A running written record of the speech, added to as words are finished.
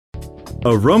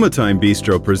Aromatime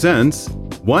Bistro presents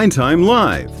Wine Time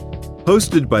Live,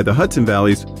 hosted by the Hudson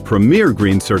Valley's premier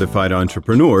green certified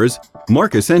entrepreneurs,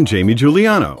 Marcus and Jamie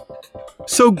Giuliano.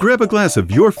 So grab a glass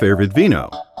of your favorite vino,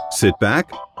 sit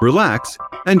back, relax,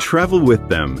 and travel with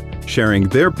them, sharing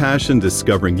their passion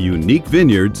discovering unique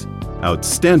vineyards,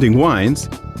 outstanding wines,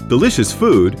 delicious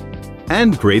food,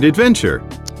 and great adventure.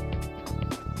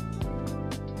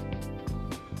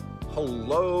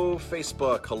 Hello,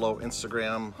 Facebook. Hello,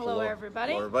 Instagram. Hello,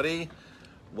 everybody. Hello, everybody.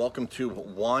 Welcome to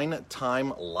Wine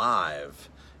Time Live,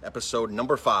 episode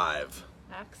number 5.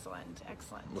 Excellent,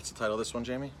 excellent. What's the title of this one,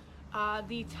 Jamie?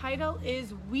 The title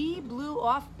is We Blew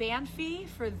Off Banffy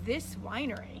for This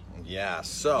Winery. Yeah,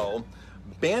 so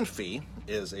Banffy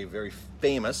is a very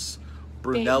famous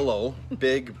Brunello,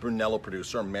 big Brunello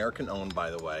producer, American-owned,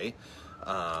 by the way.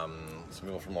 Some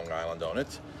people from Long Island own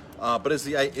it. But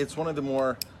it's one of the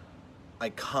more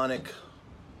iconic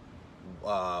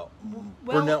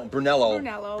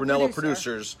Brunello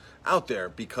producers out there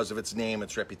because of its name,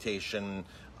 its reputation,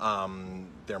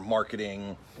 their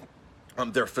marketing,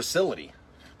 their facility.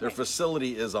 Their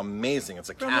facility is amazing. It's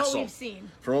a castle.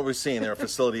 From what we've seen, their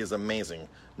facility is amazing.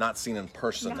 Not seen in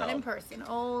person, Not in person,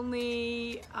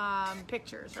 only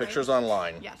pictures, right? Pictures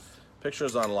online. Yes.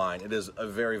 Pictures online. It is a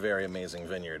very, very amazing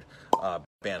vineyard,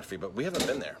 Banffy, but we haven't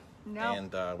been there. No.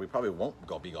 And we probably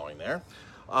won't be going there.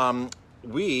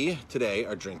 We today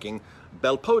are drinking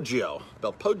Belpoggio.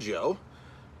 Belpoggio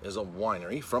is a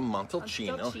winery from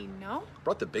Montalcino.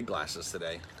 Brought the big glasses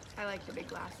today. I like the big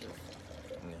glasses.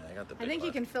 Yeah, I got the big I think glass.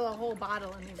 you can fill a whole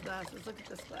bottle in these glasses. Look at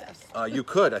this glass. You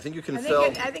could. I think you can I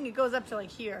fill. think it goes up to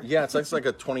like here. Yeah, it's like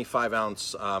a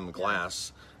 25-ounce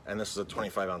glass, and this is a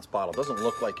 25-ounce bottle. Doesn't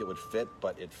look like it would fit,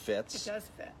 but it fits. It does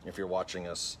fit. If you're watching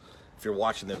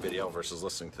the video versus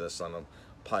listening to this on a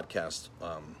podcast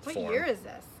What form. year is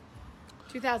this?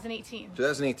 2018.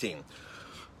 2018.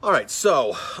 All right,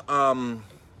 so Ooh.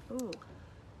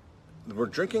 we're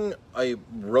drinking a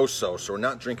Rosso, so we're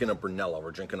not drinking a Brunello.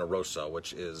 We're drinking a Rosso,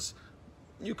 which is,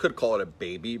 you could call it a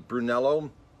baby Brunello.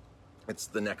 It's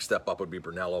the next step up would be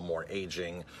Brunello, more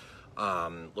aging,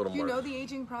 little more. Do you know the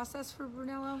aging process for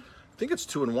Brunello? I think it's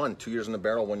 2 in 1, 2 years in the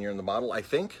barrel, 1 year in the bottle. I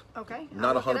think. Okay.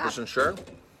 Not 100% sure.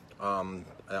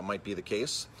 That might be the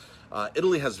case.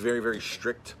 Italy has very, very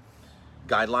strict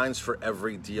guidelines for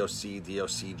every DOC,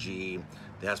 DOCG.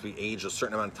 It has to be aged a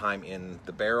certain amount of time in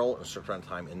the barrel, a certain amount of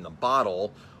time in the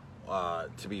bottle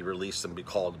to be released and be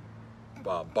called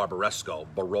Barbaresco,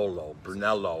 Barolo,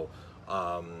 Brunello,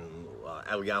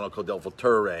 Agliano del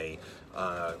Volture,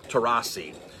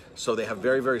 Terrassi. So they have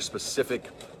very, very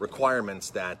specific requirements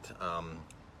that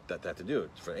to do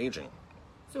for aging.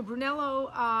 So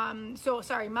Brunello,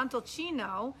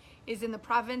 Montalcino is in the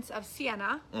province of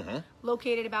Siena,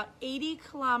 located about 80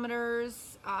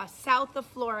 kilometers south of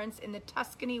Florence in the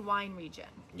Tuscany wine region.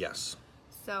 Yes.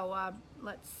 So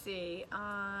let's see.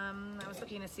 I was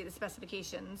looking to see the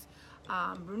specifications.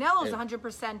 Brunello is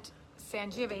 100%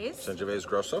 Sangiovese. Sangiovese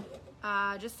Grosso?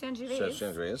 Just Sangiovese.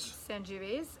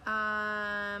 Sangiovese.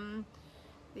 Sangiovese.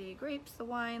 The grapes, the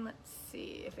wine. Let's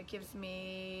see if it gives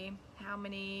me how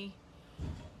many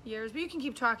years. But you can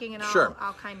keep talking, and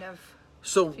I'll kind of.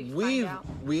 So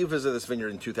we visited this vineyard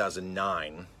in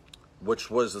 2009, which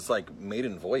was its like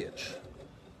maiden voyage.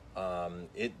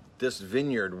 This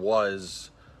vineyard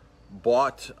was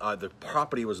bought. The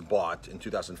property was bought in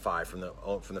 2005 from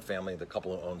the family, the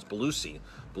couple who owns Belusi.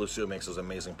 Belusi makes those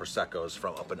amazing proseccos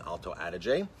from up in Alto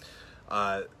Adige.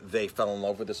 They fell in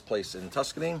love with this place in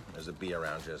Tuscany. There's a bee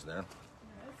around you, isn't there?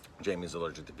 Jamie's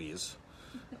allergic to bees,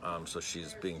 so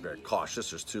she's being very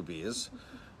cautious. There's 2 bees.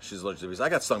 She's allergic to bees. I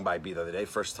got stung by a bee the other day.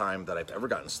 First time that I've ever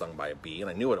gotten stung by a bee, and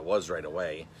I knew what it was right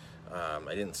away. I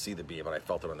didn't see the bee, but I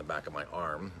felt it on the back of my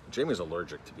arm. Jamie's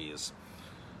allergic to bees,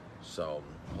 so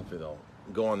hopefully they'll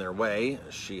go on their way.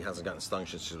 She hasn't gotten stung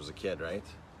since she was a kid, right?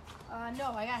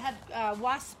 No, I had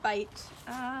wasp bite.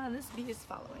 This bee is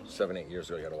following me. 7-8 years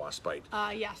ago, you had a wasp bite.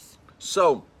 Yes.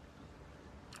 So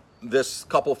this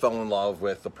couple fell in love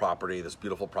with the property, this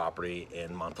beautiful property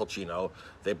in Montalcino.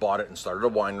 They bought it and started a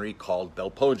winery called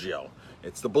Belpoggio.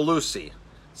 It's the Belusi.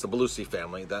 It's the Belusi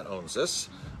family that owns this.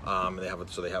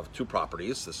 They have 2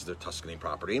 properties. This is their Tuscany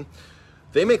property.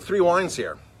 They make 3 wines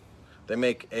here. They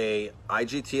make a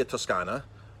IGT, a Toscana,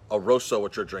 a Rosso,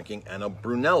 which you're drinking, and a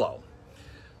Brunello.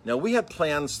 Now, we had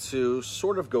plans to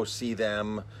sort of go see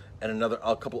them and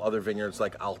a couple other vineyards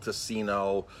like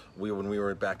Altesino when we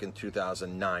were back in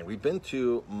 2009. We've been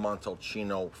to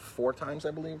Montalcino 4 times,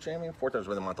 I believe, Jamie. 4 times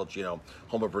we've been to Montalcino,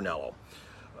 home of Brunello.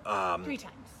 3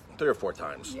 times. 3 or 4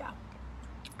 times. Yeah.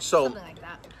 So something like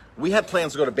that. We had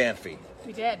plans to go to Banffy.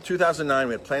 We did. 2009,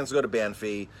 we had plans to go to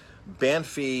Banffy.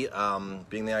 Banfi,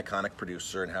 being the iconic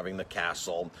producer and having the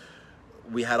castle,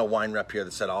 we had a wine rep here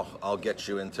that said, I'll get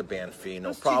you into Banfi,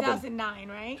 no problem. 2009,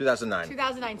 right? 2009.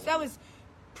 2009. So that was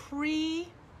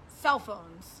pre-cell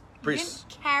phones. You didn't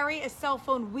carry a cell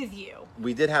phone with you.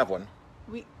 We did have one.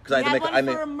 We had one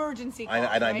for emergency calls,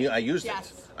 right? I used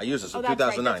it. I used it. So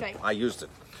 2009, that's right. I used it.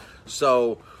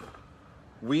 So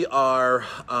we are,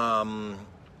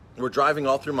 we're driving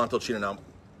all through Montalcino now.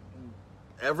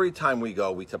 Every time we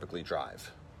go, we typically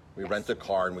drive. We rent a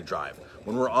car and we drive.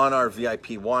 When we're on our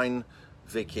VIP wine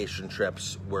vacation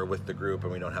trips, we're with the group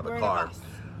and we don't have a car.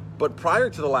 But prior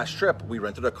to the last trip, we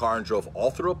rented a car and drove all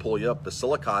through Apulia,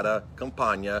 Basilicata,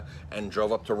 Campania, and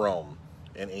drove up to Rome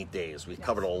in 8 days. We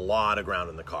covered a lot of ground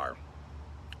in the car.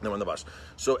 Then we're on the bus.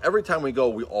 So every time we go,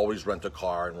 we always rent a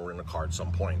car, and we're in a car at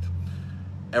some point.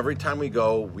 Every time we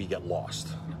go, we get lost.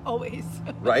 Always.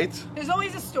 Right? There's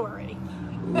always a story.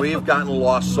 We've gotten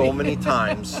lost so many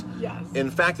times. Yes. In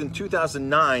fact, in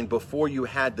 2009, before you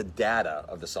had the data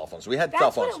of the cell phones, we had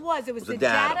cell phones. That's what it was. It was the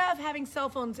data of having cell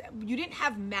phones. You didn't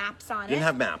have maps on it. Didn't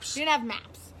have maps. You didn't have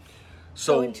maps.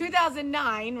 So in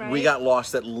 2009, right? We got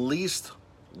lost at least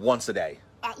once a day.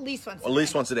 At least once a day. At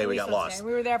least once a day we got lost.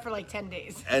 We were there for like 10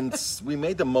 days. And we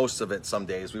made the most of it some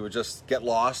days. We would just get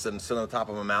lost and sit on the top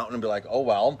of a mountain and be like, oh,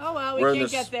 well. We we're can't in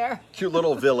this get there. Cute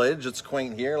little village. It's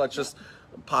quaint here. Let's just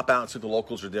pop out and see what the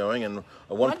locals are doing. And at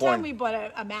one point, time we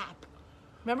bought a map.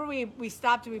 Remember we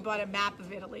stopped and we bought a map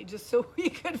of Italy just so we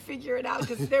could figure it out,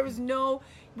 because there was no,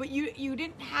 but you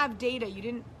didn't have data. You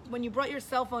didn't, when you brought your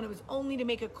cell phone, it was only to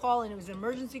make a call, and it was an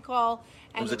emergency call,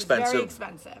 and it was very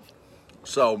expensive.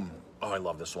 So, I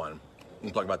love this wine.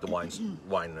 We'll talk about the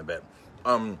wine in a bit.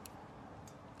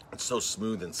 It's so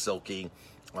smooth and silky,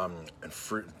 and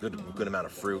fruit, good amount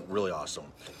of fruit, really awesome.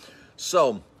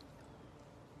 So,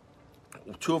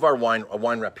 a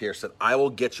wine rep here said, I will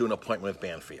get you an appointment with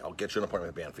Banfi. I'll get you an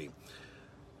appointment with Banfi.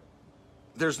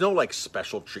 There's no like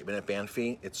special treatment at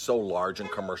Banfi. It's so large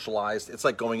and commercialized. It's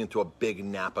like going into a big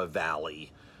Napa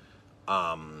Valley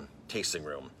tasting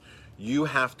room. You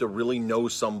have to really know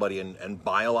somebody and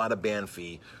buy a lot of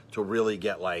Banfi to really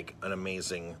get like an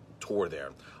amazing tour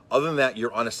there. Other than that,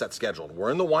 you're on a set schedule.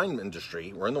 We're in the wine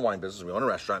industry. We're in the wine business. We own a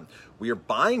restaurant. We are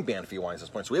buying Banfi wines at this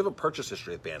point. So we have a purchase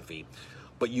history with Banfi.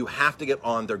 But you have to get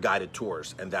on their guided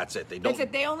tours, and that's it. They don't. That's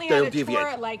it. They only had a tour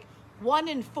at like 1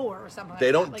 and 4 or something.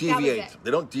 They don't deviate. They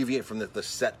don't deviate from the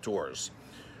set tours.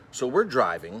 So we're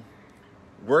driving.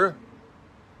 We're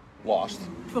lost.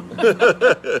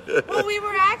 Well, we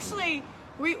were actually.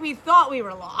 We thought we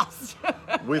were lost.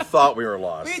 We thought we were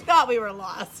lost. We thought we were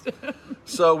lost.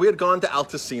 So we had gone to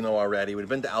Altesino already. We'd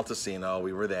been to Altesino.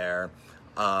 We were there.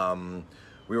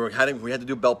 We had to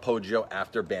do Bel Poggio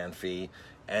after Banfi.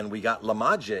 And we got La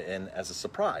Maggia in as a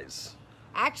surprise.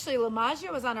 Actually, La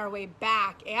Maggia was on our way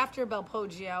back after Bel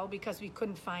Poggio because we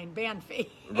couldn't find Banfi.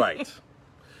 Right.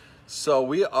 So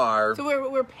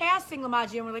we're passing La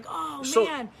Maggia and we're like,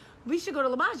 man, we should go to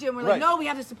La Maggia. And we're like, no, we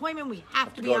have this appointment. We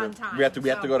have to be on time. We have to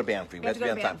go to Banfi. We have to be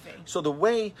on time. So the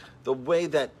way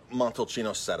that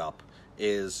Montalcino's set up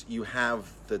is you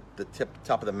have the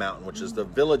top of the mountain, which is the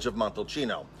village of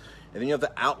Montalcino. And then you have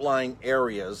the outlying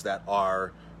areas that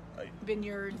are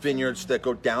vineyards that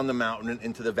go down the mountain and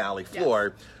into the valley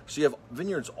floor. Yes. So you have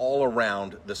vineyards all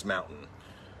around this mountain.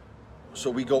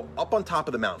 So we go up on top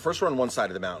of the mountain. First, we're on one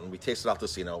side of the mountain. We taste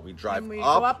Altesino. We drive go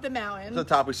up the mountain to the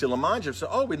top. We see La Maggia.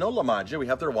 So, we know La Maggia. We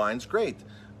have their wines. Great.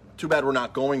 Too bad we're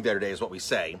not going there today is what we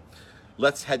say.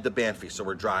 Let's head to Banfi. So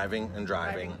we're driving.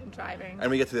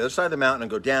 And we get to the other side of the mountain and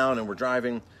go down, and we're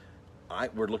driving.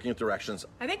 We're looking at directions.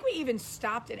 I think we even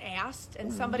stopped and asked,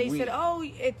 and somebody said,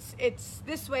 it's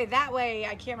this way, that way.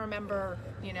 I can't remember,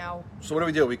 So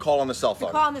what do? We call on the cell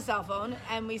phone.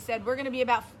 And we said, we're going to be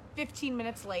about 15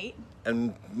 minutes late.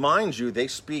 And mind you, they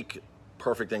speak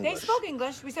perfect English. They spoke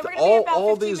English. We said, we're going to be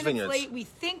about 15 minutes late. We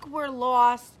think we're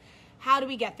lost. How do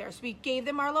we get there? So we gave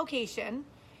them our location.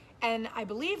 And I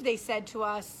believe they said to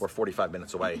us, we're 45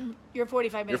 minutes away. You're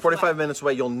 45 minutes You're 45 minutes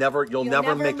away. You'll never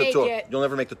make the tour. You'll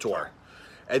never make the tour.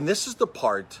 And this is the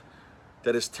part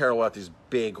that is terrible at these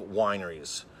big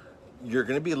wineries. You're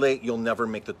going to be late. You'll never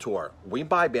make the tour. We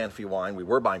buy Banfi wine. We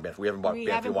were buying Banfi. We haven't bought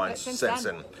Banfi wine since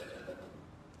then.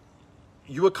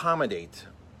 You accommodate.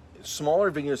 Smaller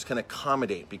vineyards can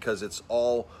accommodate because it's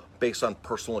all based on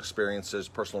personal experiences,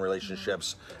 personal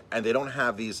relationships, and they don't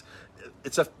have these.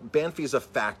 Banfi is a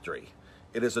factory.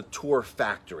 It is a tour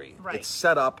factory. Right. It's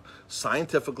set up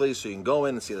scientifically so you can go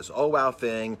in and see this oh wow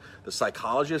thing. The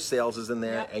psychology of sales is in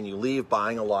there, Yep. and you leave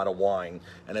buying a lot of wine.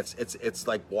 And it's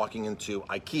like walking into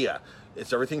IKEA.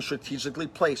 It's everything strategically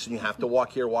placed, and you have to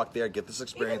walk here, walk there, get this Even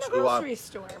experience. the grocery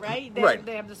store, right? Right.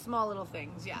 They have the small little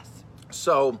things, yes.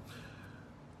 So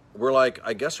we're like,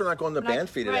 I guess we're not going to Not-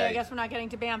 Banffy today. Right, I guess we're not getting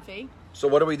to Banffy. So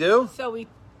what do? So we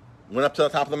Went up to the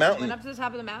top of the mountain. went up to the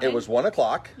top of the mountain. It was 1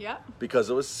 o'clock. Yep. Because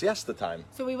it was siesta time.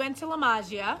 So we went to La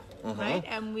Magia, right?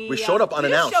 And We showed up we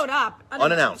unannounced. just showed up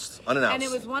Unannounced. And it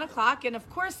was 1 o'clock, and of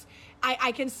course,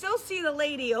 I can still see the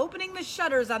lady opening the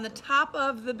shutters on the top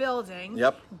of the building.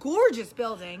 Yep. Gorgeous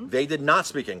building. They did not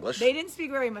speak English. They didn't speak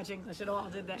very much English at all,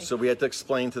 did they? So we had to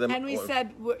explain to them. And we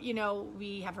said, you know,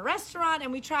 we have a restaurant,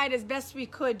 and we tried as best we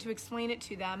could to explain it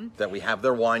to them. that we have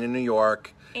their wine in New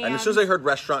York. And as soon as And they heard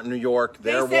restaurant in New York,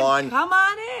 They their said, wine. come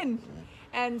on in.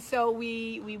 And so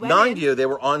we went Mind in. you, they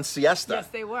were on siesta. Yes,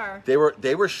 they were.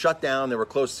 They were shut down. They were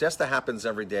closed. Siesta happens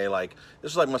every day. Like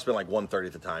this was like must have been like 1:30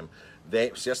 at the time.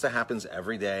 Siesta happens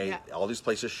every day. Yeah. All these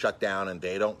places shut down, and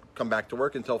they don't come back to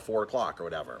work until 4 o'clock or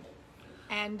whatever.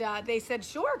 And they said,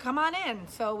 sure, come on in.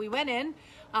 So we went in.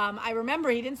 I remember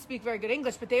he didn't speak very good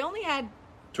English, but they only had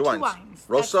Two wines.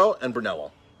 Rosso and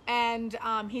Brunello. And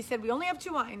he said, we only have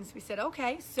 2 wines. We said,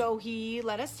 okay. So he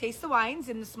let us taste the wines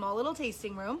in the small little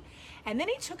tasting room. And then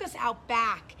he took us out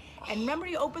back. And remember,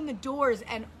 he opened the doors,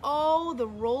 and oh, the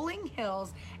rolling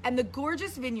hills and the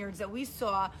gorgeous vineyards that we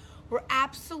saw were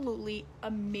absolutely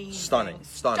amazing. Stunning.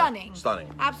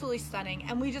 Absolutely stunning.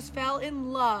 And we just fell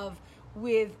in love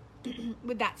with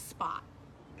with that spot.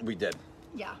 We did.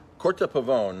 Yeah. Corte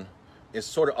Pavone is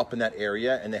sort of up in that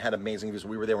area, and they had amazing views.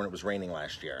 We were there when it was raining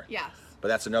last year. Yes. But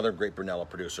that's another great Brunello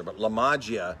producer. But La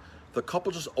Magia, the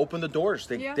couple just opened the doors.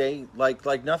 They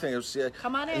like nothing. It was,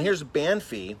 Come on in. And here's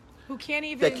Banffy. Who can't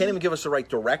even... They can't even give us the right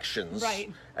directions.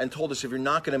 Right. And told us if you're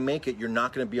not going to make it, you're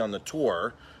not going to be on the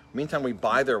tour. Meantime, we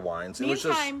buy their wines. It was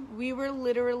just, Meantime, we were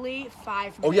literally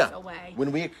 5 minutes away.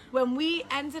 When we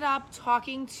ended up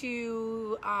talking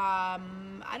to, I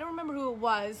don't remember who it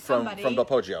was, from somebody. Bel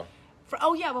Poggio.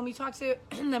 When we talked to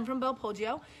them from Bel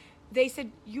Poggio, they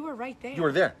said, you were right there. You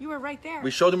were there. You were right there.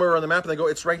 We showed them where on the map, and they go,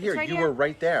 it's right here. It's right You here. were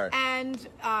right there. And,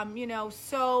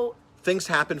 so... Things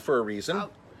happen for a reason.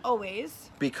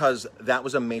 Always. Because that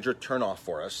was a major turnoff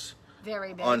for us.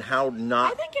 Very big. On how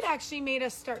not... I think it actually made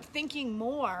us start thinking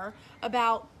more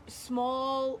about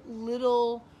small,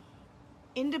 little,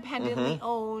 independently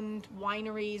owned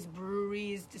wineries,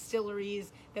 breweries,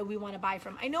 distilleries that we want to buy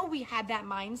from. I know we had that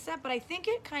mindset, but I think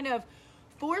it kind of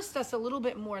forced us a little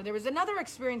bit more. There was another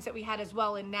experience that we had as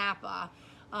well in Napa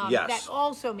Yes. that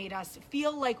also made us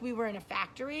feel like we were in a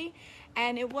factory,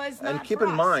 and it was not And keep for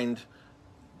in us. mind,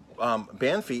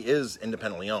 Banffy is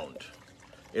independently owned.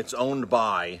 It's owned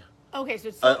by Okay, so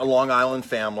it's a Long Island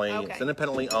family. Okay. It's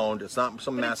independently owned. It's not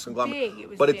some But mass it's conglomerate. big. It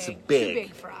was but big. it's Too big.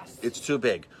 big for us. It's too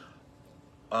big.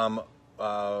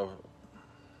 The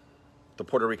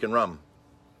Puerto Rican rum,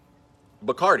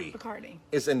 Bacardi,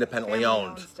 is independently Family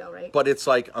owned. still, right? But it's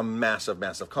like a massive,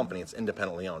 massive company. It's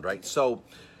independently owned, right? So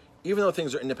even though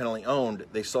things are independently owned,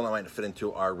 they still might fit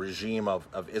into our regime of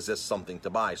is this something to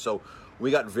buy? So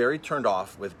we got very turned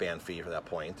off with Banffy at that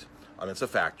point. It's a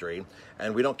factory,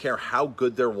 and we don't care how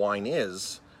good their wine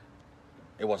is.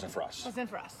 It wasn't for us. Wasn't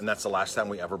for us. And that's the last time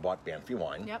we ever bought Banffy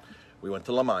wine. Yep. We went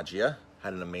to La Magia,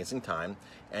 had an amazing time,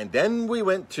 and then we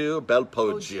went to Bel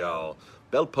Poggio.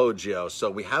 Bel Poggio.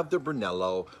 So we have the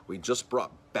Brunello. We just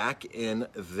brought back in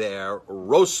their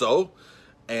Rosso,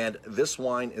 and this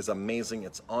wine is amazing.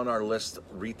 It's on our list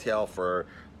retail for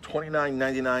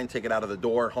 $29.99. Take it out of the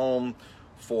door home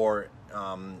for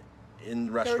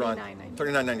in restaurant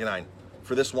 $39.99.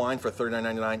 For this wine for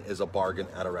 $39.99 is a bargain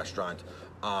at a restaurant.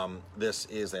 This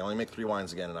is, they only make 3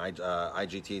 wines again, an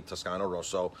IGT Toscano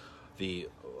Rosso, the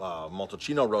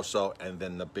Montalcino Rosso, and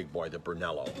then the big boy, the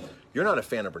Brunello. You're not a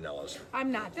fan of Brunellos.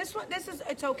 I'm not.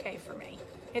 It's okay for me.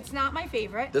 It's not my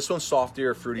favorite. This one's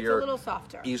softer, fruitier. It's a little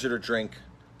softer. Easier to drink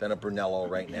than a Brunello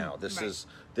right now.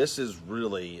 This is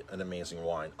really an amazing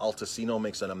wine. Altesino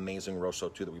makes an amazing Rosso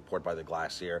too that we poured by the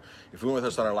glass here. If you went with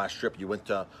us on our last trip, you went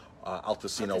to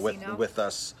Altesino. With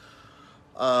us.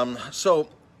 So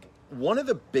one of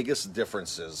the biggest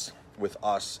differences with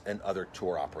us and other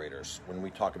tour operators when we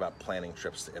talk about planning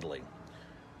trips to Italy,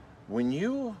 when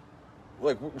you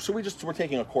we're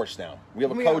taking a course now. We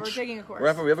have a coach. We're taking a course.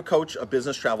 We have a coach, a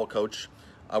business travel coach.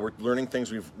 We're learning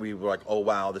things. We were like, oh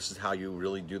wow, this is how you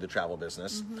really do the travel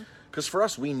business. Because for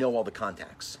us, we know all the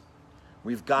contacts.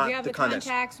 We've got We have the contacts.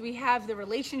 contacts, we have the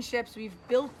relationships, we've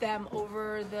built them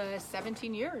over the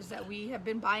 17 years that we have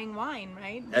been buying wine,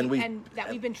 right? And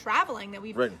we've been traveling, that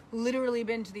we've Right. literally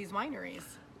been to these wineries.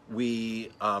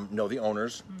 We know the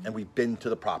owners, and we've been to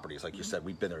the properties. Like you said,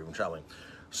 we've been there, we've been traveling.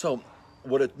 So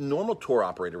what a normal tour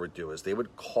operator would do is they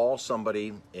would call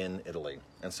somebody in Italy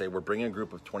and say, we're bringing a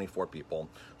group of 24 people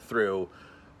through.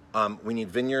 We need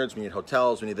vineyards, we need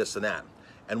hotels, we need this and that.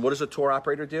 And what does a tour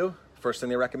operator do? First thing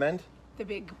they recommend? The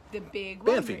big Banfi.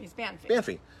 wineries, Banfi.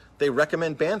 Banfi. They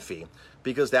recommend Banfi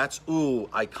because that's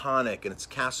iconic, and it's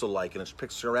castle-like, and it's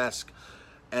picturesque.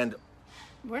 And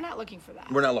We're not looking for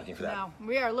that. we're not looking for that. No,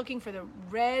 we are looking for the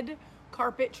red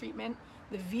carpet treatment,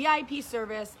 the VIP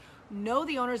service. Know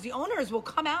the owners. The owners will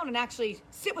come out and actually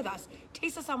sit with us,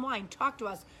 taste us on wine, talk to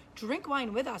us, drink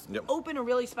wine with us, Yep. open a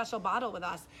really special bottle with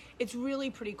us. It's really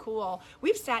pretty cool.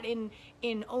 We've sat in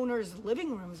owners'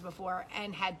 living rooms before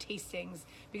and had tastings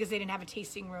because they didn't have a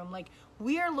tasting room. Like,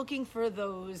 we are looking for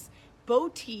those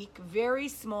boutique, very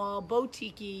small,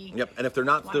 boutique-y. Yep, and if they're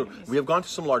not, wineries. we have gone to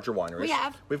some larger wineries. We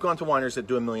have. We've gone to wineries that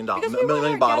do $1 million, Because we want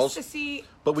million our bottles, guests to see,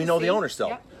 but we to know see. the owner still.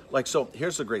 Yep. Like, so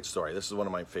here's a great story. This is one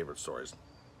of my favorite stories.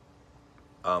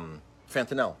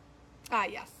 Fantanelle. Ah,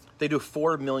 yes. They do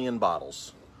 4 million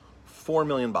bottles. 4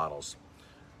 million bottles.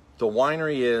 The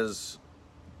winery is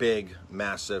big,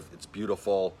 massive. It's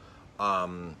beautiful.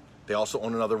 They also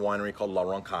own another winery called La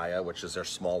Roncaglia, which is their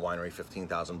small winery,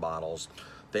 15,000 bottles.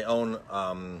 They own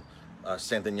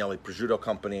Sant'Agnelli Prosciutto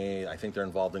Company. I think they're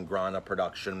involved in Grana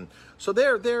production. So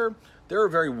they're a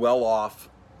very well off,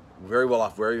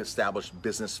 very established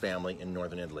business family in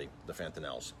northern Italy, the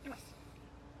Fantanelles. Yes.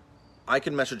 I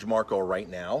can message Marco right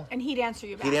now. And he'd answer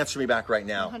you back. He'd answer me back right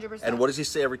now. 100%. And what does he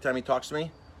say every time he talks to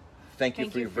me? Thank you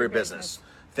for your business. business.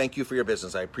 Thank you for your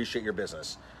business. I appreciate your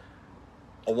business.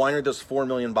 A winery does 4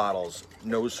 million bottles,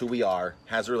 knows who we are,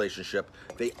 has a relationship.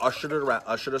 They ushered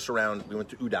us around. We went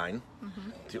to Udine.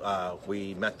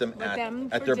 We met them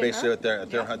at their base, at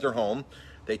their home.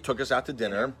 They took us out to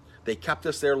dinner. They kept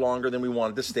us there longer than we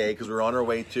wanted to stay because we were on our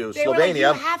way to They Slovenia. were like,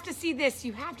 you have to see this.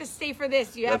 You have to stay for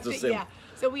this. You have That's to, the same. yeah.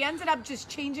 So we ended up just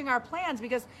changing our plans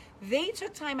because they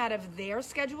took time out of their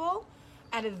schedule,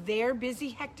 out of their busy,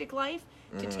 hectic life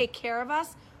to take care of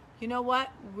us. You know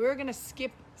what? We're gonna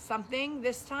skip something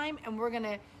this time, and we're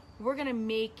gonna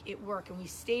make it work. And we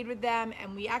stayed with them,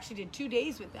 and we actually did 2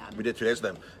 days with them. We did 2 days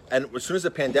with them. And as soon as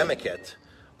the pandemic hit,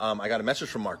 I got a message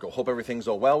from Marco. Hope everything's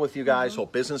all well with you guys.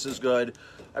 Hope business is good.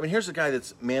 I mean, here's a guy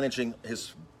that's managing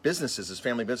his businesses, his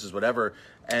family business, whatever,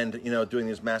 and doing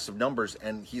these massive numbers.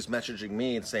 And he's messaging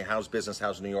me and saying, "How's business?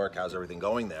 How's New York? How's everything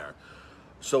going there?"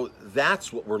 So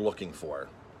that's what we're looking for,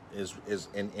 is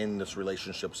in this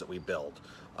relationships that we build.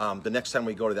 The next time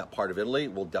we go to that part of Italy,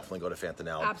 we'll definitely go to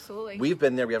Fantanelle. Absolutely. We've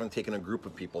been there. We haven't taken a group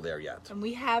of people there yet. And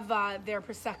we have their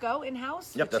Prosecco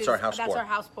in-house. Yep, which that's our house That's pour. our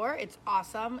house pour. It's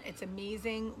awesome. It's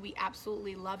amazing. We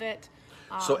absolutely love it.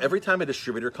 So every time a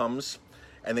distributor comes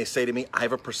and they say to me, "I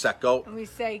have a Prosecco," And we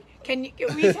say,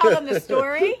 we tell them the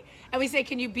story, and we say,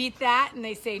 can you beat that? And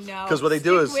they say no. 'Cause what they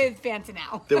do is- with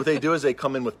Fantanelle. what they do is they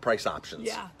come in with price options.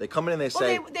 Yeah. They come in and they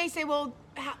say, they say, well,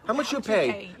 how much you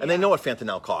pay? And they know what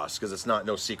Fantanelle costs because it's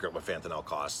no secret what Fantanelle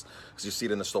costs because you see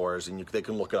it in the stores and they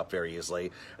can look it up very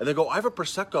easily. And they go, "I have a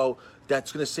Prosecco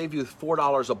that's going to save you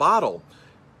 $4 a bottle."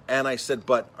 And I said,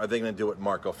 "But are they going to do what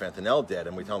Marco Fantanelle did?"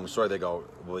 And we tell them the story. They go,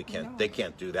 "Well, we can't. No. They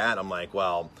can't do that." I'm like,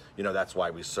 "Well, that's why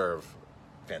we serve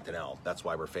Fantanelle. That's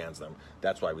why we're fans of them.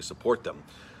 That's why we support them."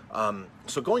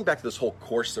 So going back to this whole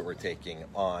course that we're taking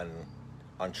on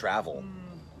travel.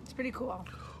 It's pretty cool.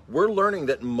 We're learning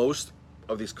that most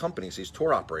of these companies, these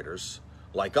tour operators,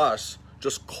 like us,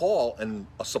 just call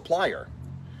a supplier.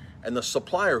 And the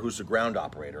supplier, who's a ground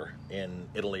operator in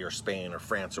Italy or Spain or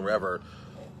France or wherever,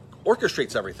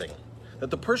 orchestrates everything.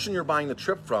 That the person you're buying the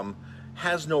trip from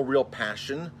has no real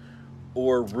passion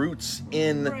or roots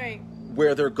in Right.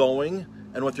 where they're going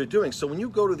and what they're doing. So when you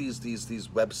go to these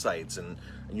websites and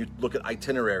you look at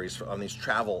itineraries on these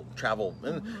travel,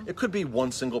 and it could be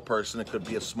one single person, it could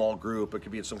be a small group, it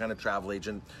could be some kind of travel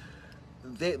agent.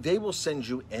 They will send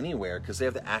you anywhere because they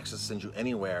have the access to send you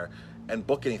anywhere and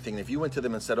book anything. If you went to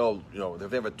them and said, if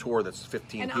they have a tour that's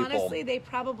 15 And people. honestly, they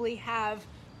probably have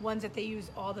ones that they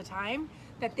use all the time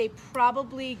that they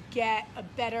probably get a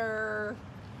better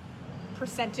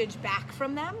percentage back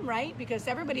from them, right? Because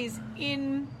everybody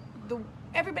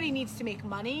needs to make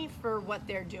money for what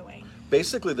they're doing.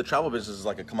 Basically, the travel business is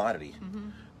like a commodity.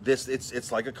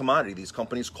 It's like a commodity. These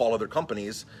companies call other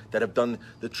companies that have done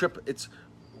the trip.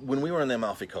 when we were on the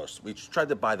Amalfi Coast, we tried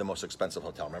to buy the most expensive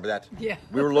hotel. Remember that? Yeah.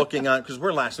 We were looking on, because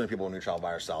we're last minute people when we travel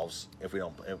by ourselves. If we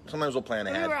don't, sometimes we'll plan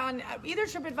ahead. We were on either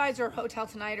TripAdvisor or Hotel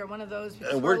Tonight or one of those.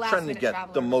 Because And we're last trying to minute get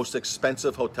travelers. the most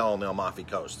expensive hotel on the Amalfi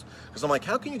Coast. Because I'm like,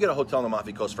 how can you get a hotel on the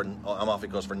Amalfi Coast for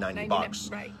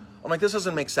 $90? Right. I'm like, this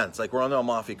doesn't make sense. Like, we're on the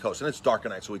Amalfi Coast, and it's dark at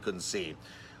night, so we couldn't see.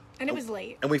 And it was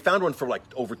late. And we found one for like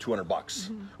over $200.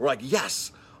 We're like,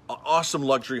 yes, an awesome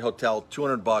luxury hotel,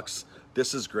 $200.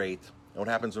 This is great. And what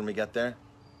happens when we get there?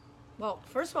 Well,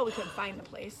 first of all, we couldn't find the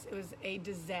place. It was a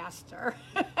disaster.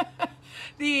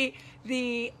 the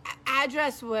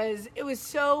address was, it was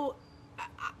so,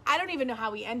 I don't even know how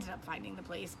we ended up finding the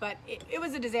place, but it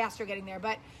was a disaster getting there.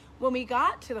 But when we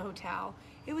got to the hotel,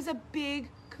 it was a big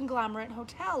conglomerate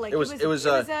hotel. Like It was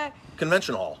a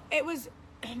convention hall.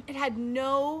 It had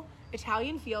no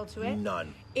Italian feel to it.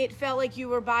 None. It felt like you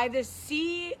were by the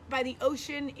sea, by the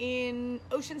ocean in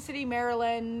Ocean City,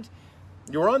 Maryland.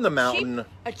 You were on the mountain.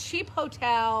 A cheap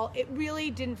hotel. It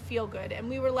really didn't feel good. And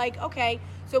we were like, okay.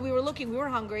 So we were looking, we were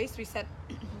hungry. So we said,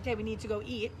 okay, we need to go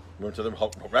eat. We went to the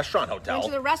restaurant hotel. Went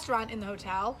to the restaurant in the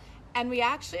hotel. And we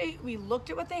looked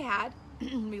at what they had.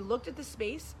 We looked at the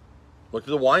space. Looked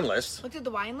at the wine list. Looked at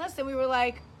the wine list. And we were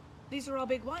like, these are all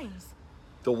big wines.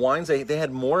 The wines, they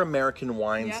had more American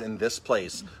wines Yeah. in this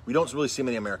place. We don't really see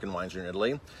many American wines here in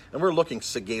Italy. And we're looking,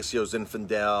 Sagaccio,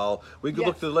 Zinfandel. We could Yes.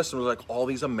 look through the list and we're like, all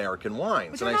these American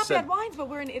wines. Which and are I not said, bad wines, but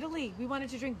we're in Italy. We wanted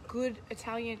to drink good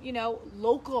Italian,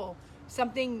 local,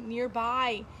 something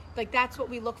nearby. Like, that's what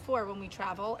we look for when we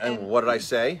travel. and what did I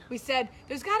say? We said,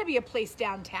 there's got to be a place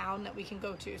downtown that we can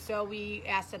go to. So we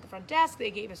asked at the front desk.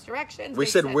 They gave us directions. We They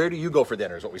said, where do you go for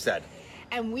dinner is what we said.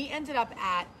 And we ended up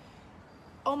at,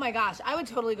 oh my gosh, I would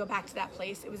totally go back to that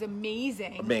place. It was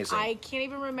amazing. Amazing. I can't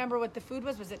even remember what the food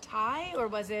was. Was it Thai or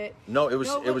was it? No, it was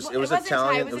wasn't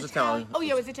Italian. Thai, It was Italian. Oh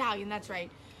yeah, it was Italian. That's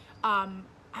right. I'm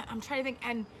trying to think.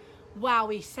 And wow,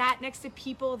 we sat next to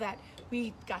people that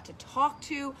we got to talk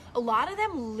to. A lot of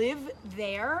them live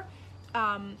there,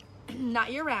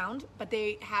 not year round, but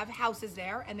they have houses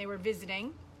there, and they were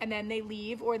visiting, and then they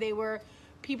leave, or they were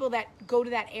people that go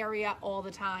to that area all the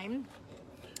time.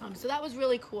 So that was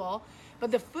really cool. But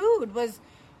the food was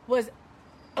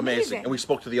amazing. And we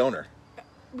spoke to the owner.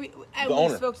 We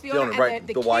owner. spoke to the The owner, owner, right. and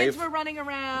the The kids wife. were running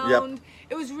around. Yep.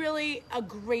 It was really a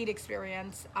great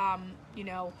experience.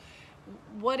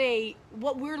 What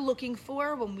we're looking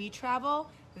for when we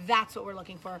travel, that's what we're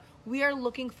looking for. We are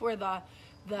looking for the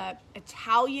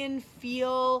Italian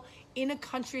feel in a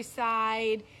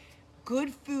countryside,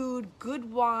 good food,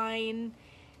 good wine,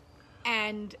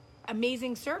 and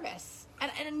amazing service.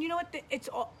 And you know what? It's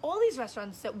all these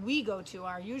restaurants that we go to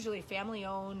are usually family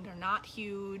owned or not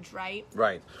huge, right?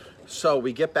 Right. So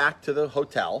we get back to the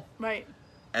hotel. Right.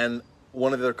 And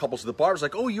one of the couples at the bar was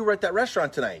like, "Oh, you were at that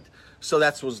restaurant tonight." So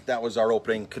that was our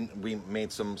opening. We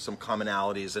made some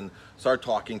commonalities and started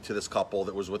talking to this couple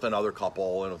that was with another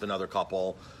couple and with another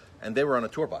couple, and they were on a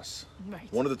tour bus.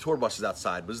 Right. One of the tour buses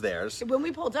outside was theirs. When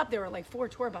we pulled up, there were like 4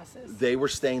 tour buses. They were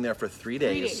staying there for 3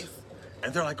 days. 3 days.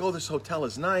 And they're like, "Oh, this hotel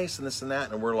is nice and this and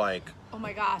that," and we're like, Oh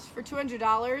my gosh, for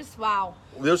 $200? Wow.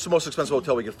 "This is the most expensive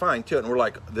hotel we could find too." And we're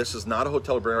like, "This is not a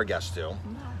hotel to bring our guests to.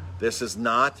 This is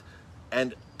not."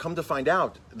 And come to find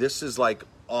out, this is like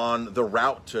on the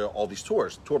route to all these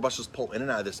tours. Tour buses pull in and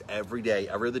out of this every day,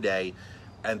 every other day,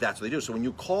 and that's what they do. So when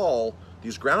you call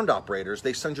these ground operators,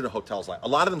 they send you to hotels a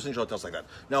lot of them send you to hotels like that.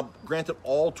 Now, granted,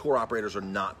 all tour operators are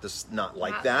not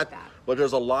like that, but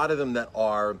there's a lot of them that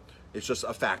are. It's just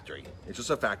a factory. It's just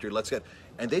a factory.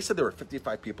 And they said there were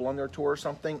 55 people on their tour or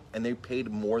something, and they paid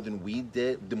more than we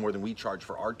did, more than we charged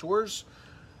for our tours.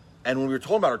 And when we were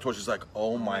told about our tours, it's like,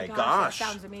 oh my gosh. That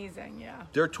sounds amazing, yeah.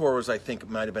 Their tour was, I think,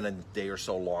 might have been a day or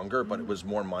so longer, but it was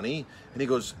more money. And he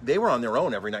goes, they were on their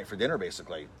own every night for dinner,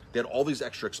 basically. They had all these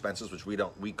extra expenses, which we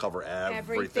cover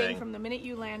everything. From the minute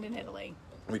you land in Italy.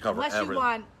 We cover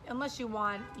everything. Unless you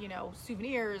want,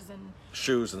 souvenirs and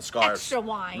shoes and scarves. extra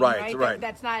wine, right?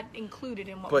 That's not included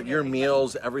in what But we're your doing.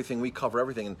 meals, everything, we cover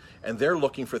everything. And they're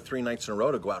looking for 3 nights in a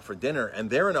row to go out for dinner. And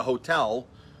they're in a hotel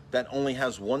that only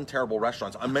has one terrible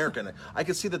restaurant. American. I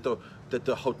could see that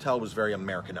the hotel was very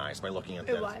Americanized by looking at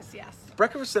this. It was, yes.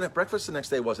 Breakfast the next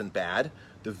day wasn't bad.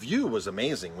 The view was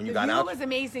amazing when you got out. The view was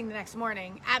amazing the next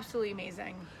morning. Absolutely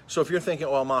amazing. So if you're thinking,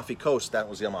 oh, Amalfi Coast, that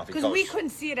was the Amalfi Coast. Because we couldn't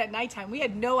see it at nighttime. We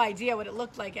had no idea what it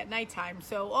looked like at nighttime.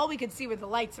 So all we could see were the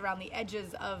lights around the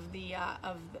edges of the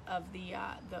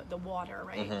water,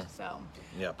 right? Mm-hmm. So.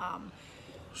 Yep.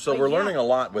 But we're learning a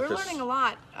lot with we're this. We're learning a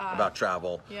lot about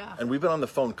travel. Yeah. And we've been on the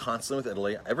phone constantly with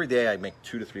Italy. Every day I make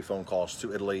 2 to 3 phone calls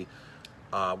to Italy,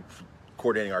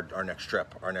 coordinating our next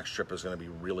trip. Our next trip is going to be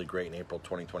really great in April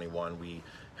 2021. We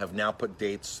have now put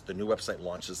dates. The new website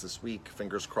launches this week.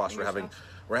 Fingers crossed. Fingers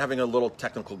We're having a little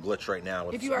technical glitch right now.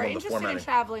 With If you are one of the interested in formatting.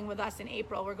 traveling with us in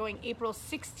April, we're going April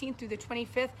 16th through the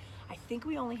 25th. I think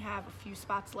we only have a few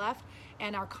spots left,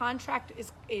 and our contract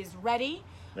is ready.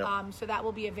 Yep. So that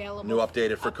will be available. New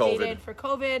updated for COVID. For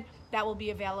COVID. That will be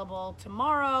available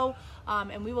tomorrow,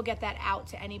 and we will get that out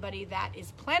to anybody that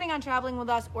is planning on traveling with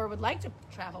us or would like to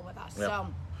travel with us. Yep. So,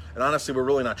 And honestly, we're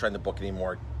really not trying to book any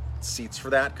more seats for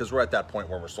that because we're at that point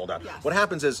where we're sold out. Yes. What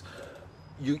happens is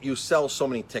you sell so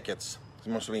many tickets,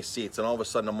 so many seats, and all of a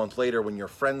sudden a month later when your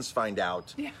friends find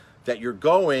out that you're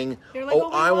going, They're like, "Oh,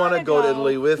 we I want to wanna go to go."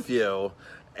 Italy with you.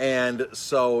 And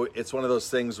so it's one of those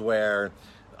things where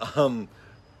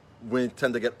we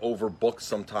tend to get overbooked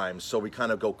sometimes. So we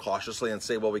kind of go cautiously and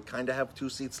say, well, we kind of have 2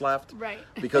 seats left. Right.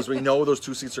 Because we know those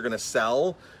 2 seats are going to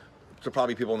sell. So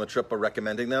probably people on the trip are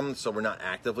recommending them, so we're not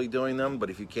actively doing them.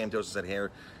 But if you came to us and said,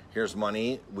 here's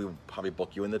money, we would probably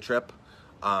book you in the trip.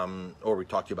 Or we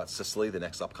talk to you about Sicily, the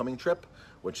next upcoming trip,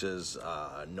 which is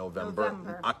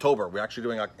October. We're actually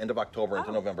doing end of October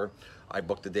into November. I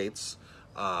booked the dates.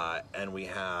 And we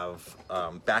have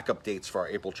backup dates for our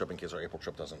April trip in case our April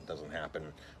trip doesn't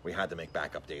happen. We had to make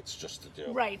backup dates just to do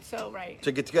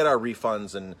to get our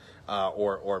refunds and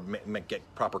or get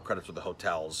proper credits with the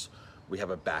hotels. We have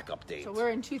a backup date. So we're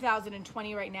in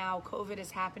 2020 right now. COVID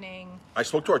is happening. I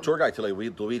spoke to our tour guide today,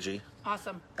 Luigi.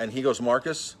 Awesome. And he goes,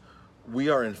 Marcus, we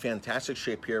are in fantastic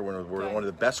shape here. We're one of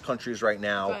the best countries right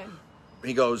now. Good.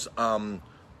 He goes,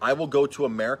 I will go to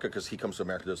America because he comes to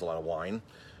America. There's a lot of wine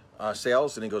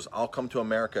sales, and he goes, I'll come to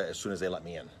America as soon as they let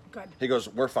me in. Good. He goes,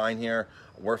 we're fine here.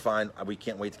 We're fine. We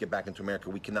can't wait to get back into America.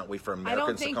 We cannot wait for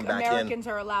Americans to come back in. I don't think Americans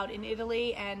are allowed in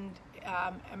Italy and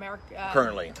America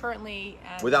currently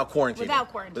without quarantine.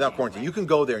 Right. You can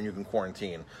go there and you can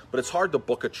quarantine, but it's hard to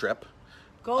book a trip.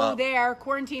 Go there,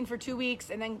 quarantine for 2 weeks,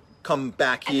 and then come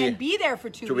back here. And then be there for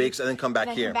 2 weeks, and then come back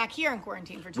here. Come back here and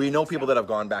quarantine for 2 weeks. We know people that have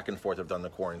gone back and forth, have done the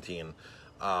quarantine.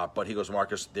 But he goes,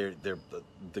 Marcus,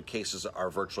 the cases are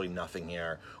virtually nothing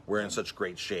here. We're in such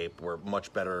great shape. We're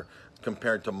much better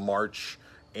compared to March,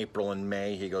 April, and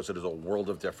May. He goes, it is a world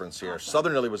of difference here. Awesome.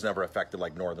 Southern Italy was never affected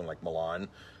like Northern, like Milan.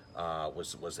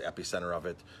 Was the epicenter of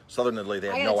it. Southern Italy, they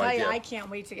had no idea. I can't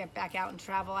wait to get back out and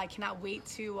travel. I cannot wait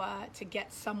to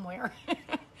get somewhere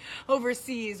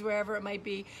overseas, wherever it might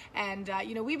be. And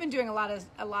we've been doing a lot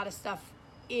of stuff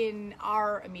in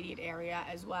our immediate area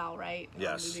as well, right?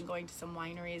 Yes. We've been going to some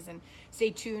wineries, and stay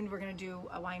tuned. We're going to do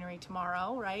a winery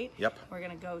tomorrow, right? Yep. We're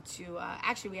going to go to,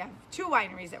 actually we have 2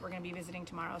 wineries that we're going to be visiting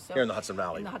tomorrow. So here in the Hudson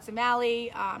Valley. In the Hudson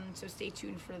Valley. So stay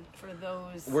tuned for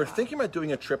those. We're thinking about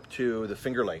doing a trip to the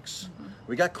Finger Lakes. Mm-hmm.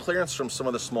 We got clearance from some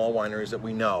of the small wineries that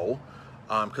we know,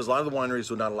 because a lot of the wineries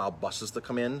would not allow buses to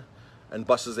come in. And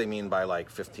buses, they mean by like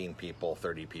 15 people,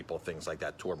 30 people, things like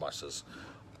that, tour buses.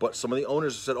 But some of the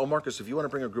owners said, oh, Marcus, if you want to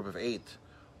bring a group of 8,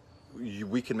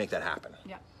 we can make that happen.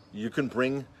 Yeah. You can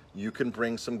bring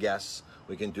some guests.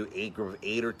 We can do a group of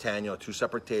 8 or 10, 2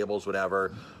 separate tables,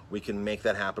 whatever. We can make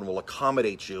that happen. We'll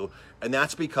accommodate you. And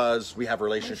that's because we have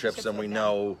relationships and we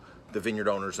know the vineyard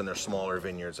owners and their smaller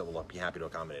vineyards that will be happy to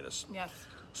accommodate us. Yes.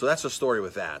 So that's the story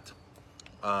with that.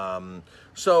 A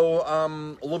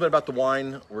little bit about the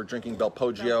wine. We're drinking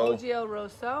Belpoggio. Belpoggio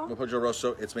Rosso. Belpoggio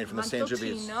Rosso. It's made from the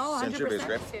Sangiovese. Sangiovese,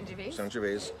 grape.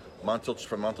 Sangiovese. Sangiovese.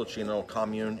 From Montalcino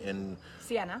commune in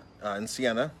Siena.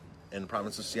 In the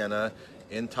province of Siena,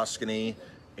 in Tuscany,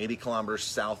 80 kilometers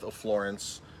south of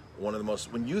Florence. One of the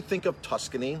most, when you think of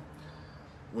Tuscany,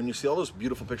 when you see all those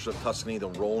beautiful pictures of Tuscany, the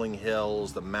rolling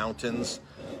hills, the mountains,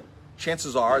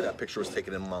 chances are that picture was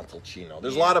taken in Montalcino.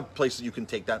 There's a lot of places you can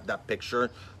take that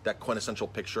picture, that quintessential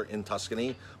picture in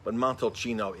Tuscany, but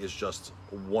Montalcino is just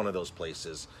one of those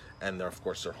places. And they're, of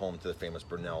course, they're home to the famous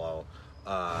Brunello.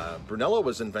 Brunello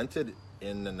was invented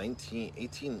in the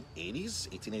 1880s,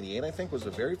 1888, I think, was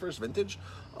the very first vintage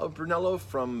of Brunello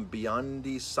from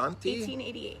Biondi Santi.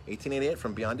 1888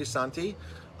 from Biondi Santi.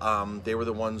 They were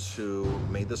the ones who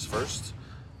made this first.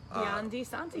 Biondi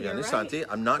Santi, Biondi you're right. Santi.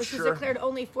 I'm not sure. Which was declared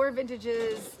only 4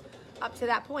 vintages up to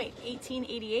that point: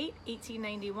 1888,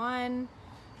 1891,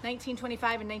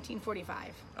 1925, and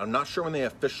 1945. I'm not sure when they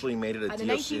officially made it a In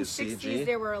the 1960s,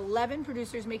 there were 11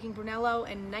 producers making Brunello.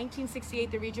 In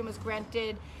 1968, the region was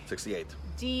granted 68.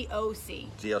 DOC.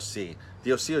 DOC.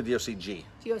 DOC or DOCG?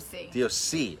 DOC.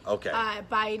 DOC, okay.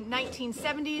 By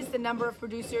 1970s, the number of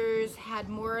producers had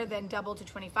more than doubled to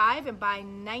 25, and by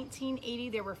 1980,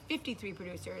 there were 53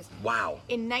 producers. Wow.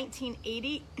 In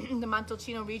 1980, the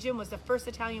Montalcino region was the first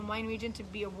Italian wine region to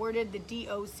be awarded the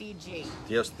DOCG.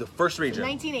 The first region.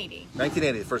 1980.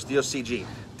 1980, the first DOCG.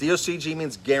 DOCG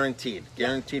means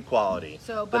guaranteed quality.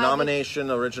 So Denomination,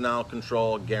 original,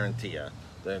 control, guarantee.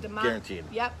 Guaranteed.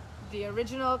 Yep. The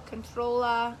original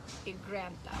Controlla e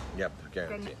Granta. Yep,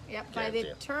 guaranteed. Yep. By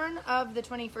the turn of the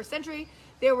 21st century,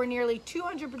 there were nearly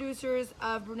 200 producers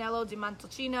of Brunello di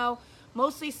Montalcino,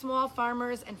 mostly small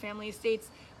farmers and family estates,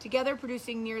 together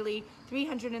producing nearly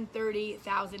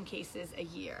 330,000 cases a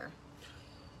year.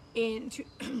 In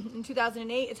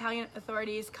 2008, Italian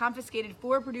authorities confiscated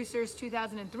 4 producers'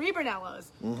 2003 Brunellos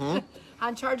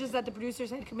on charges that the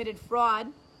producers had committed fraud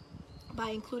by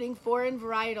including foreign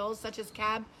varietals such as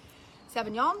Cab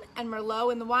Sauvignon and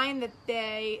Merlot in the wine that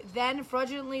they then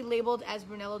fraudulently labeled as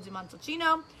Brunello di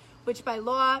Montalcino, which by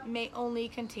law may only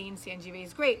contain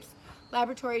Sangiovese grapes.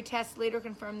 Laboratory tests later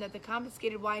confirmed that the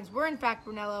confiscated wines were in fact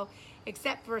Brunello,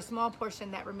 except for a small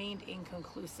portion that remained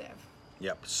inconclusive.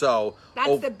 Yep. So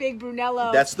that's the big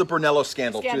Brunello. That's the Brunello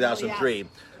scandal 2003. Yes.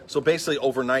 So basically,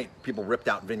 overnight, people ripped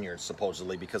out vineyards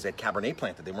supposedly because they had Cabernet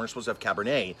planted. They weren't supposed to have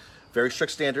Cabernet. Very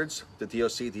strict standards. The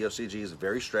DOCG is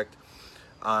very strict.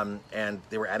 And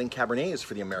they were adding Cabernets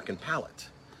for the American palate,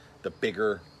 the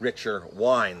bigger, richer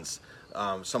wines.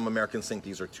 Some Americans think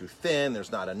these are too thin,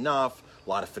 there's not enough, a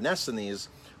lot of finesse in these,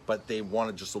 but they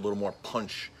wanted just a little more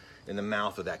punch in the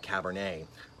mouth of that Cabernet,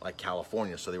 like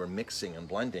California, so they were mixing and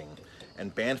blending.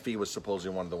 And Banfi was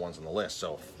supposedly one of the ones on the list,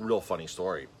 so real funny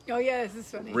story. Oh yeah, this is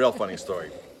funny. Real funny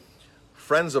story.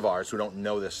 Friends of ours who don't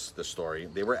know this story,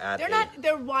 they were at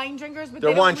they're wine drinkers, but they're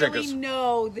they don't wine really drinkers.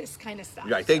 know this kind of stuff.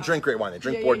 Right, they drink great wine. They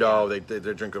drink Bordeaux. They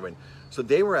drink good wine. So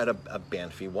they were at a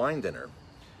Banfi wine dinner.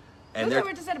 And they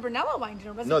were just at a Brunello wine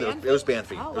dinner, wasn't it? No, it was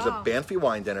Banfi. Oh, it was a Banfi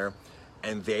wine dinner,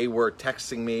 and they were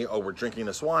texting me, "Oh, we're drinking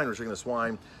this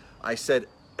wine." I said,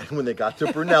 and when they got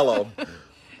to Brunello,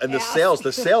 and the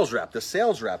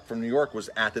sales rep from New York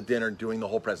was at the dinner doing the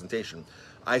whole presentation.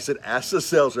 I said, ask the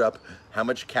sales rep how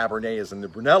much Cabernet is in the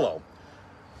Brunello.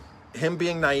 Him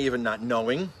being naive and not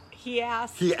knowing, he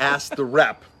asked the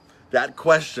rep that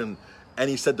question,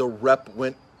 and he said the rep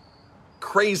went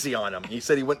crazy on him. He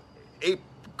said he went ape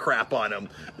crap on him.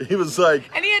 He was like,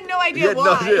 and he had no idea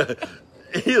why.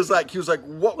 He was like,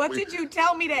 what? What did you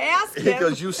tell me to ask him? He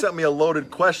goes, you sent me a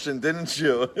loaded question, didn't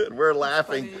you? And we're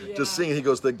laughing, funny, just seeing. He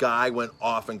goes, the guy went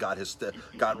off and got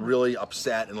really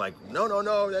upset and like, no.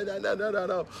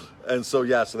 And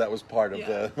so so that was part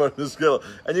of the skill.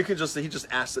 And you can just see he just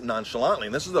asked it nonchalantly.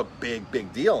 And this is a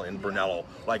big deal in Brunello,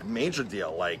 like major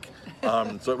deal, like.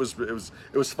 So it was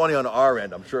funny on our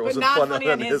end. I'm sure it wasn't funny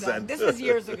on his end. This was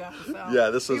years ago.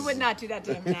 So we would not do that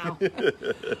to him now.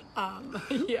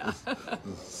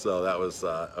 So that was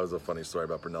a funny story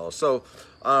about Brunello. So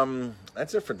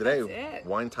that's it for today. That's it.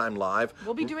 Wine Time Live.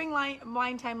 We'll be doing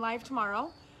Wine Time Live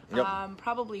tomorrow. Yep.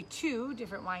 Probably 2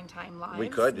 different Wine Time Lives. We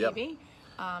could, maybe.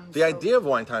 The idea of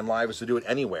Wine Time Live is to do it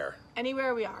anywhere.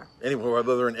 Anywhere we are. Anywhere,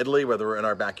 whether we're in Italy, whether we're in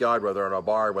our backyard, whether we're in our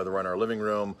bar, whether we're in our living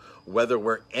room, whether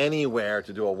we're anywhere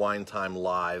to do a Wine Time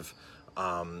Live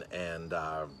and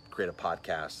create a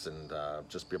podcast and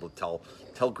just be able to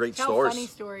tell great stories. Funny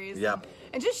stories. Yep.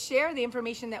 And just share the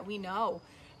information that we know.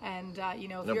 And,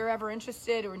 if you're ever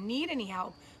interested or need any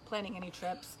help planning any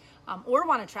trips or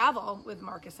want to travel with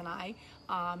Marcus and I,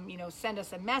 send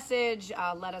us a message,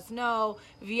 let us know,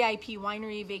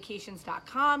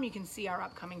 VIPwineryvacations.com. You can see our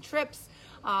upcoming trips.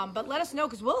 But let us know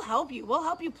because we'll help you. We'll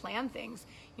help you plan things.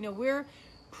 We're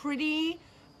pretty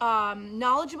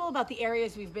knowledgeable about the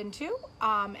areas we've been to,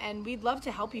 and we'd love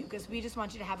to help you because we just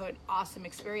want you to have an awesome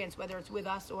experience, whether it's with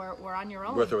us or on your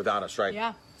own. With or without us, right?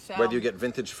 Yeah. So. Whether you get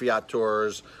vintage Fiat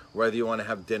tours, whether you want to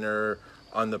have dinner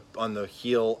on the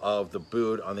heel of the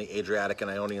boot on the Adriatic and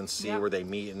Ionian Sea where they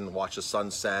meet and watch the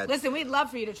sunset. Listen, we'd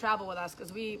love for you to travel with us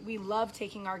because we love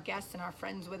taking our guests and our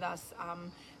friends with us.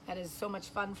 That is so much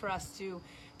fun for us to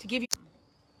give you.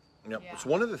 Yep. Yeah. So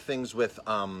one of the things with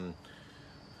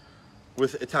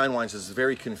Italian wines is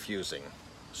very confusing.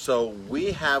 So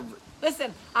we have...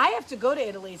 Listen, I have to go to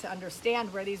Italy to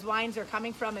understand where these wines are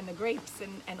coming from and the grapes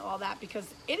and all that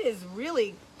because it is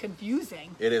really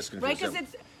confusing. It is confusing. Right?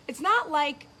 Because it's not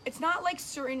like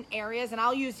certain areas, and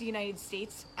I'll use the United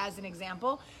States as an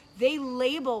example. They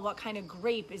label what kind of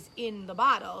grape is in the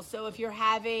bottle. So if you're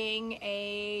having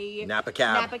a Napa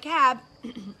Cab,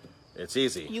 it's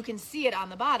easy. You can see it on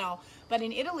the bottle. But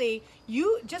in Italy,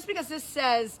 just because this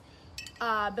says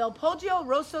Belpoggio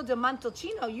Rosso di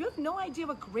Montalcino, you have no idea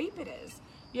what grape it is.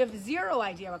 You have zero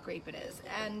idea what grape it is.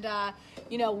 And,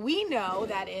 we know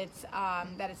that it's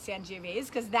Sangiovese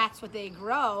because that's what they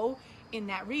grow in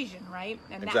that region, right?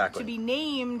 And exactly. That to be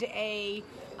named a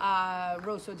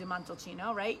Rosso di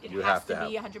Montalcino, right? It has to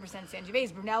be 100%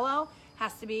 Sangiovese. Brunello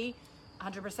has to be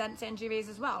 100% Sangiovese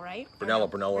as well, right? Brunello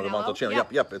di Montalcino.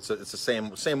 Yep. It's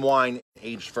the same wine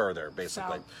aged further,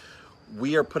 basically. So.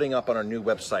 We are putting up on our new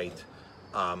website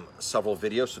several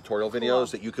videos, tutorial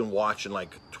videos that you can watch in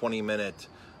like 20-minute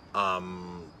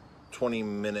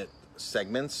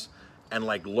segments, and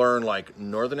like learn like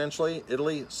Northern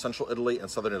Italy, Central Italy, and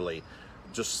Southern Italy.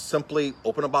 Just simply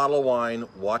open a bottle of wine,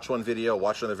 watch one video,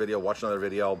 watch another video, watch another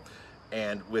video,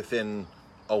 and within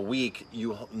a week,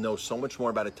 you know so much more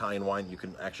about Italian wine. You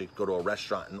can actually go to a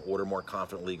restaurant and order more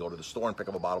confidently, go to the store and pick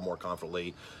up a bottle more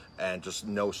confidently, and just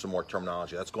know some more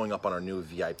terminology. That's going up on our new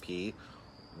VIP,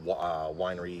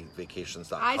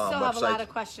 wineryvacations.com I still have website. a lot of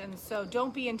questions, so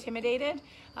don't be intimidated.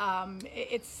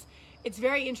 It's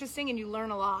very interesting, and you learn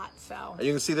a lot. So And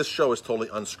you can see this show is totally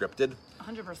unscripted.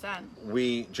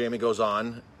 100%. Jamie goes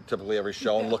on typically every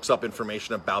show and looks up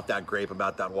information about that grape,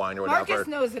 about that wine, or whatever. Marcus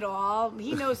knows it all.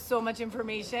 He knows so much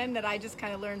information that I just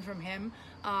kind of learned from him.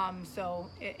 So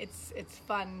it's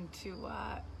fun to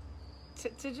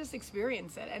just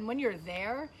experience it. And when you're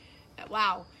there,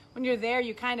 wow. When you're there,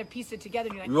 you kind of piece it together.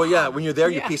 And you're like, Well, yeah, wow. when you're there,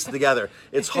 you piece it together.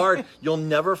 It's hard. You'll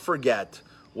never forget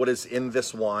what is in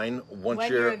this wine once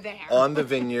When you're you're there. on the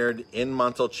vineyard in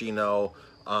Montalcino.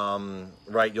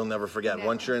 Right, you'll never forget. Never.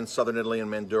 Once you're in southern Italy and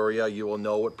Manduria, you will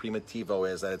know what Primitivo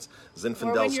is. That it's Or when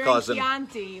Zinfandel's you're cousin. in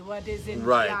Chianti, what is in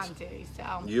Right. Chianti?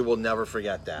 So You will never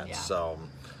forget that. Yeah. So,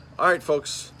 all right,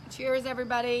 folks. cheers,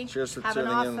 everybody. Cheers for Have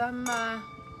tuning in.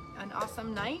 an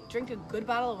awesome night. Drink a good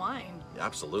bottle of wine.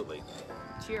 Absolutely.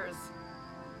 Cheers.